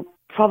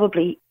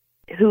 probably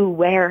who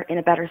were in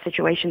a better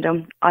situation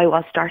than I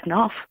was starting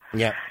off.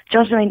 Yeah. Do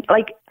you know what I mean?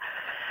 Like,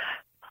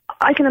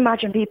 I can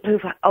imagine people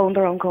who've owned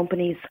their own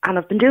companies and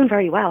have been doing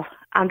very well,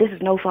 and this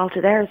is no fault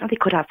of theirs, and they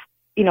could have,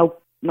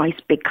 nice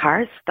big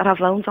cars that have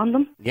loans on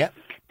them. Yeah.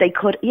 They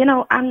could,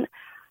 and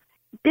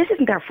this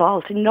isn't their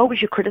fault. Nobody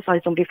should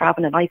criticise somebody for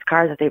having a nice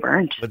car that they've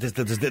earned. But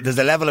there's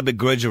a level of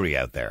begrudgery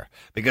out there.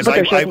 Because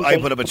I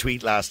put up a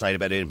tweet last night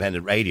about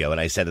independent radio, and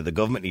I said that the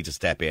government need to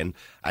step in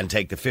and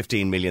take the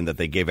 15 million that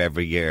they give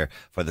every year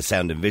for the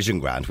Sound and Vision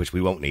grant, which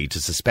we won't need, to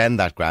suspend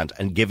that grant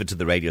and give it to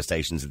the radio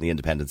stations in the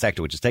independent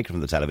sector, which is taken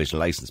from the television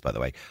licence, by the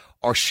way,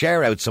 or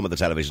share out some of the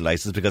television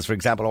licence, because, for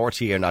example,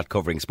 RTE are not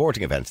covering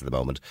sporting events at the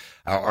moment,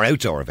 or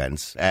outdoor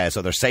events,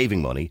 so they're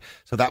saving money.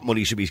 So that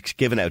money should be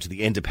given out to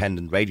the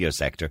independent radio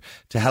sector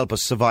to help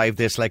us survive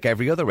this like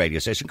every other radio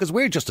station, because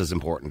we're just as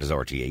important as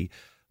RTE.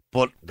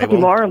 But they probably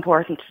more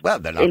important. Well,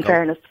 they're not.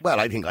 Fairness. Well,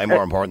 I think I'm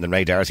more important than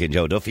Ray D'Arcy and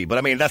Joe Duffy. But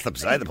I mean, that's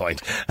beside the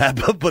point.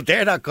 But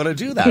they're not going to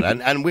do that,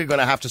 and we're going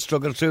to have to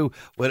struggle through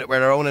with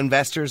our own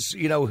investors,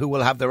 who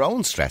will have their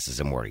own stresses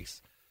and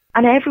worries.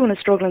 And everyone is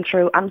struggling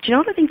through. And do you know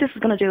what I think this is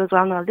going to do as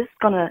well now? This is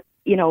going to,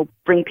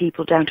 bring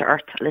people down to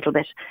earth a little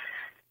bit.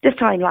 This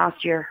time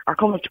last year, or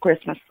coming up to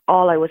Christmas,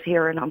 all I was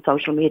hearing on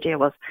social media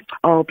was,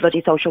 oh,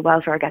 bloody social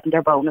welfare getting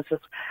their bonuses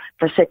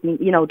for sitting,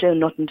 doing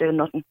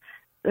nothing.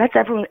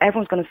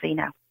 Everyone's going to see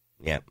now.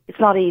 Yeah. It's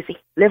not easy.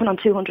 Living on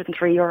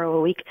 €203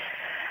 a week.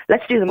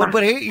 Let's do the math.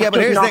 But here's the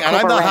thing, and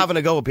I'm not having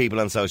a go at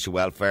people on social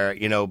welfare,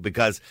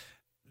 because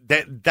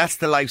that's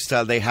the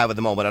lifestyle they have at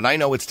the moment. And I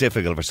know it's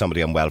difficult for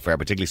somebody on welfare,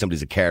 particularly somebody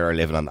who's a carer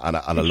living on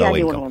a low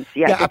income. Ones.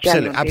 Yeah,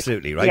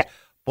 absolutely, right? Yeah.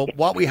 But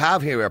what we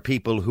have here are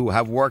people who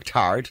have worked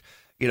hard.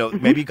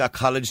 Maybe got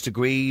college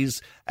degrees,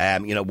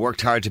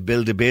 worked hard to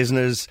build a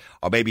business,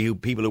 or maybe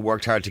people who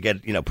worked hard to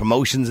get,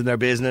 promotions in their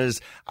business,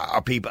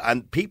 or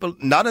people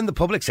not in the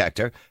public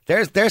sector,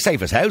 they're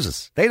safe as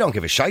houses. They don't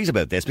give a shite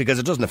about this because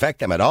it doesn't affect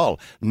them at all.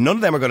 None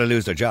of them are going to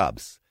lose their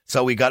jobs.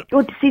 So we got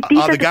all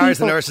the guards,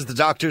 the nurses, the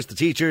doctors, the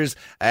teachers,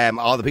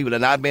 all the people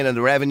in admin and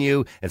the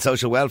revenue and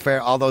social welfare,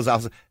 all those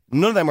offices.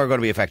 None of them are going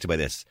to be affected by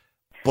this.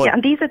 But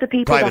and these are the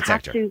people that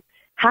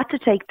had to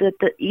take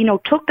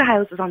took the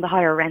houses on the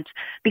higher rent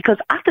because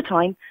at the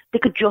time they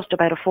could just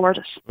about afford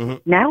it.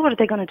 Mm-hmm. Now what are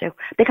they going to do?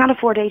 They can't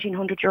afford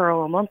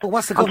 €1,800 a month. Well,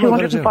 what's the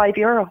government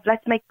 €205.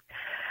 Let's make.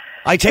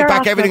 I take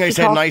back everything I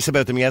said nice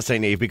about them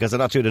yesterday, Niamh, because they're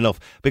not doing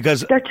enough.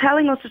 Because they're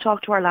telling us to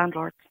talk to our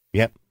landlords.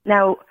 Yep.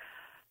 Now,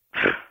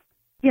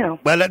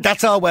 Well,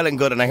 that's all well and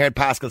good, and I heard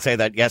Pascal say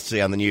that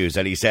yesterday on the news,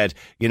 and he said,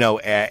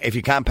 if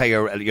you can't pay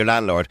your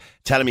landlord,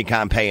 tell him you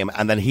can't pay him,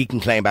 and then he can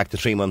claim back the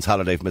 3 months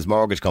holiday from his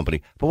mortgage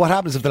company. But what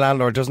happens if the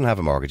landlord doesn't have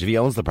a mortgage, if he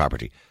owns the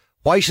property?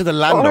 Why should the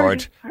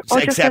landlord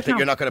accept that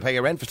you're not going to pay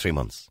your rent for 3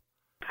 months?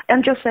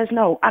 And just says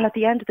no. And at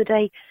the end of the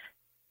day,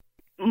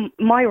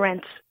 my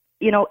rent,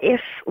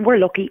 if we're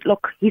lucky,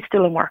 look, he's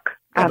still in work.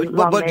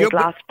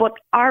 But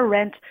our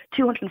rent,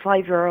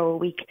 €205 a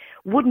week,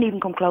 wouldn't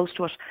even come close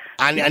to it.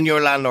 And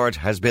your landlord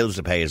has bills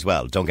to pay as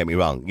well, don't get me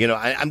wrong.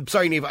 I'm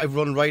sorry, Niamh, I've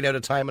run right out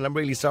of time and I'm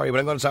really sorry, but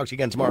I'm going to talk to you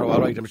again tomorrow,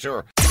 all right, I'm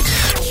sure.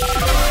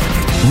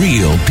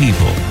 Real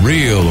people,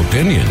 real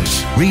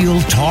opinions, real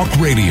talk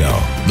radio.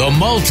 The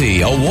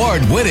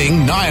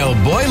multi-award-winning Niall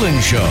Boylan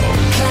Show.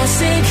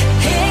 Classic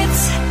hit.